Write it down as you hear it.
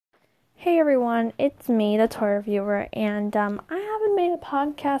Hey everyone, it's me, the toy reviewer, and I haven't made a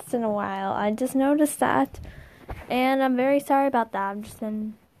podcast in a while. I just noticed that, and I'm very sorry about that. I've just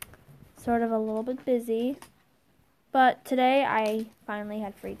been sort of a little bit busy, but today I finally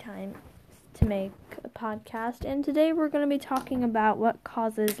had free time to make a podcast, and today we're going to be talking about what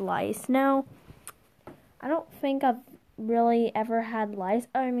causes lice. Now, I don't think I've really ever had lice.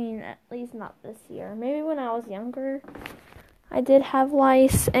 I mean, at least not this year. Maybe when I was younger I did have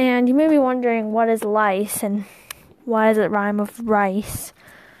lice, and you may be wondering, what is lice, and why does it rhyme with rice?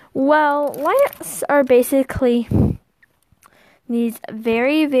 Well, lice are basically these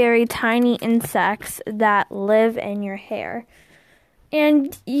very, very tiny insects that live in your hair.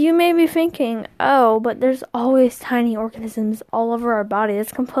 And you may be thinking, oh, but there's always tiny organisms all over our body.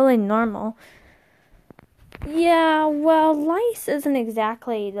 It's completely normal. Yeah, well, lice isn't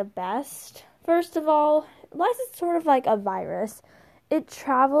exactly the best. First of all, lice is sort of like a virus. It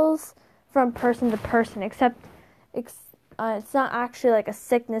travels from person to person, except it's not actually like a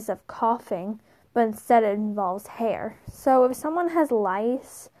sickness of coughing, but instead it involves hair. So if someone has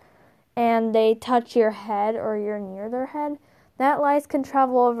lice and they touch your head or you're near their head, that lice can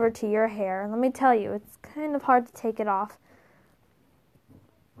travel over to your hair. And let me tell you, it's kind of hard to take it off.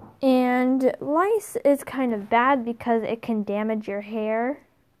 And lice is kind of bad because it can damage your hair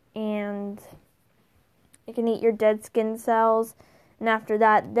and it can eat your dead skin cells, and after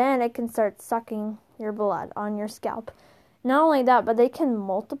that, then it can start sucking your blood on your scalp. Not only that, but they can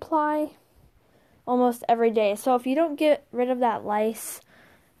multiply almost every day. So if you don't get rid of that lice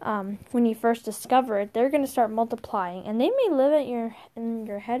when you first discover it, they're going to start multiplying, and they may live in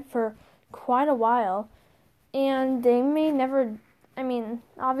your head for quite a while, and they may never.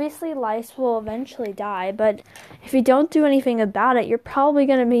 Obviously lice will eventually die, but if you don't do anything about it, you're probably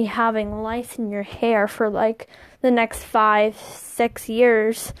going to be having lice in your hair for like the next 5-6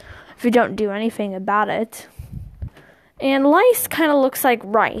 years if you don't do anything about it. And lice kind of looks like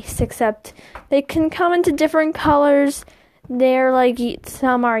rice, except they can come into different colors. They're like,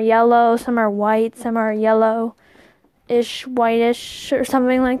 some are yellow, some are white, some are yellowish, whitish, or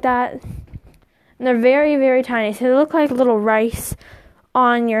something like that. And they're very, very tiny, so they look like little rice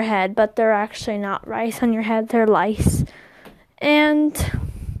on your head, but they're actually not rice on your head, they're lice. And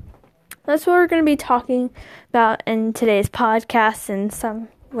that's what we're going to be talking about in today's podcast and some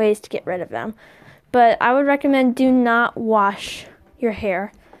ways to get rid of them. But I would recommend do not wash your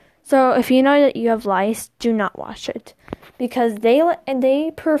hair. So if you know that you have lice, do not wash it, because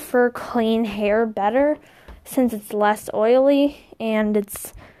they prefer clean hair better since it's less oily and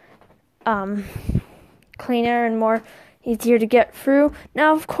it's cleaner and more easier to get through.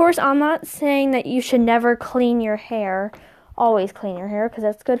 Now, of course, I'm not saying that you should never clean your hair. Always clean your hair, because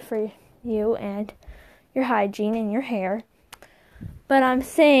that's good for you and your hygiene and your hair. But I'm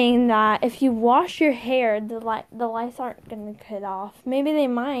saying that if you wash your hair, the lice aren't going to get off. Maybe they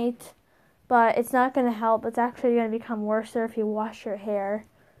might, but it's not going to help. It's actually going to become worse if you wash your hair.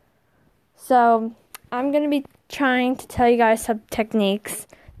 So I'm going to be trying to tell you guys some techniques.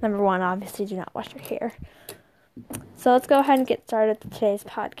 Number one, obviously, do not wash your hair. So let's go ahead and get started with today's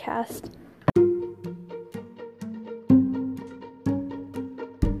podcast.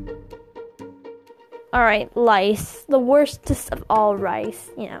 Alright, lice. The worstest of all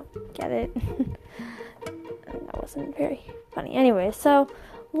rice. Get it? That wasn't very funny. Anyway, so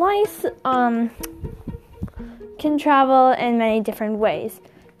lice can travel in many different ways.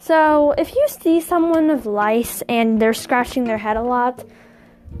 So if you see someone with lice and they're scratching their head a lot,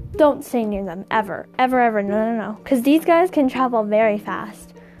 don't stay near them, ever, no, because these guys can travel very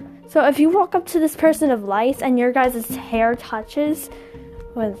fast. So if you walk up to this person of lice and your guys' hair touches,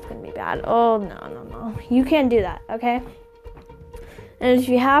 well, it's going to be bad. Oh, no, you can't do that, okay? And if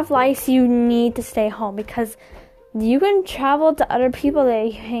you have lice, you need to stay home, because you can travel to other people that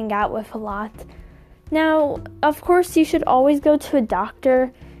you hang out with a lot. Now, of course, you should always go to a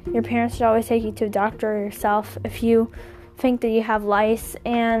doctor. Your parents should always take you to a doctor or yourself if you think that you have lice,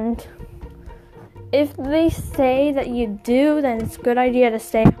 and if they say that you do, then it's a good idea to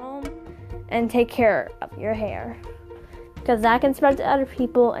stay home and take care of your hair, because that can spread to other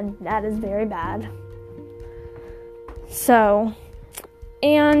people, and that is very bad. So,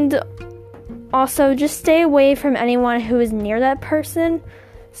 and also just stay away from anyone who is near that person.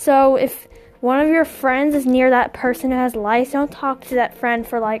 So if one of your friends is near that person who has lice, don't talk to that friend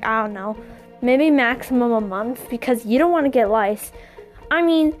for maybe maximum a month, because you don't want to get lice.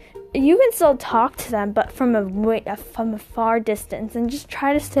 You can still talk to them, but from a far distance, and just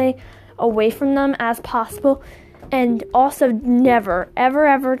try to stay away from them as possible. And also never,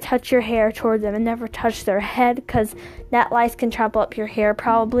 ever touch your hair towards them, and never touch their head, because that lice can travel up your hair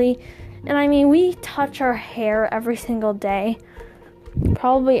probably, And I mean, we touch our hair every single day.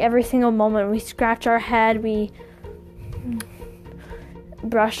 Probably every single moment. We scratch our head, we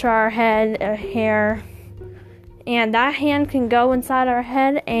brush our hair. And that hand can go inside our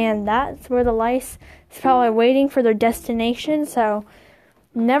head, and that's where the lice is probably waiting for their destination. So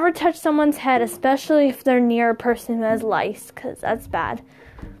never touch someone's head, especially if they're near a person who has lice, because that's bad.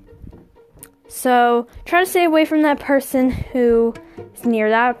 So try to stay away from that person who is near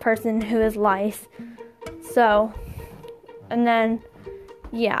that person who has lice. So, and then,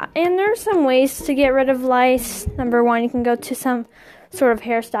 yeah. And there's some ways to get rid of lice. Number one, you can go to some sort of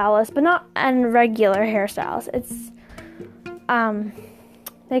hairstylist, but not a regular hairstylist.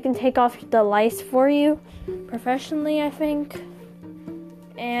 They can take off the lice for you professionally, I think.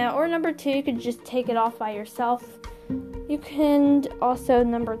 Or number two, you could just take it off by yourself. You can also,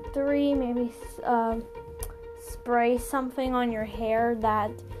 number three, maybe spray something on your hair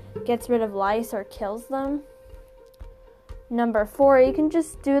that gets rid of lice or kills them. Number four, you can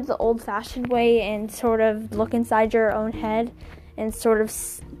just do it the old-fashioned way and sort of look inside your own head and sort of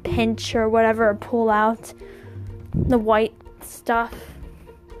pinch or whatever, or pull out the white stuff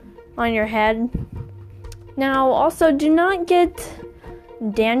on your head. Now, also, do not get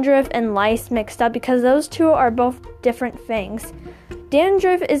dandruff and lice mixed up, because those two are both different things.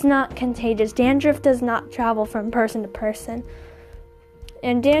 Dandruff is not contagious. Dandruff does not travel from person to person.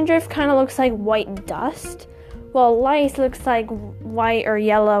 And dandruff kind of looks like white dust, while lice looks like white or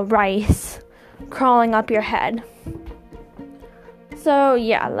yellow rice crawling up your head. So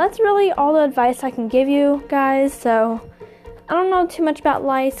yeah, that's really all the advice I can give you guys. So I don't know too much about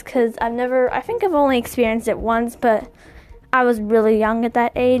lice, because I think I've only experienced it once, but I was really young at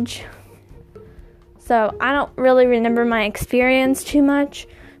that age. So I don't really remember my experience too much.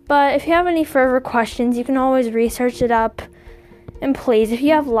 But if you have any further questions, you can always research it up. And please, if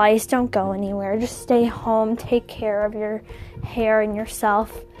you have lice, don't go anywhere. Just stay home, take care of your hair and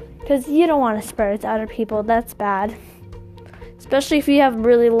yourself, because you don't want to spread it to other people. That's bad. Especially if you have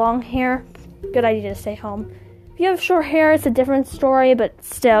really long hair, good idea to stay home. If you have short hair, it's a different story, but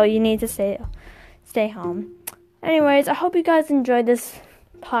still, you need to stay home. Anyways, I hope you guys enjoyed this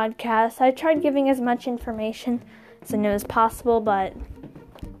podcast. I tried giving as much information as I knew as possible, but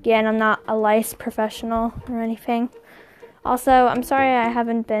again, I'm not a lice professional or anything. Also, I'm sorry I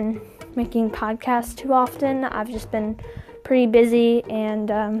haven't been making podcasts too often. I've just been pretty busy,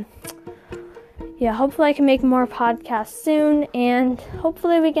 and yeah, hopefully I can make more podcasts soon, and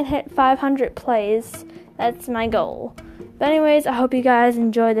hopefully we can hit 500 plays. That's my goal. But anyways, I hope you guys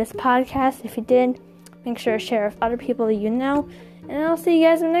enjoyed this podcast. If you did, make sure to share with other people that you know, and I'll see you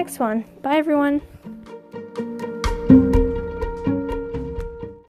guys in the next one. Bye, everyone.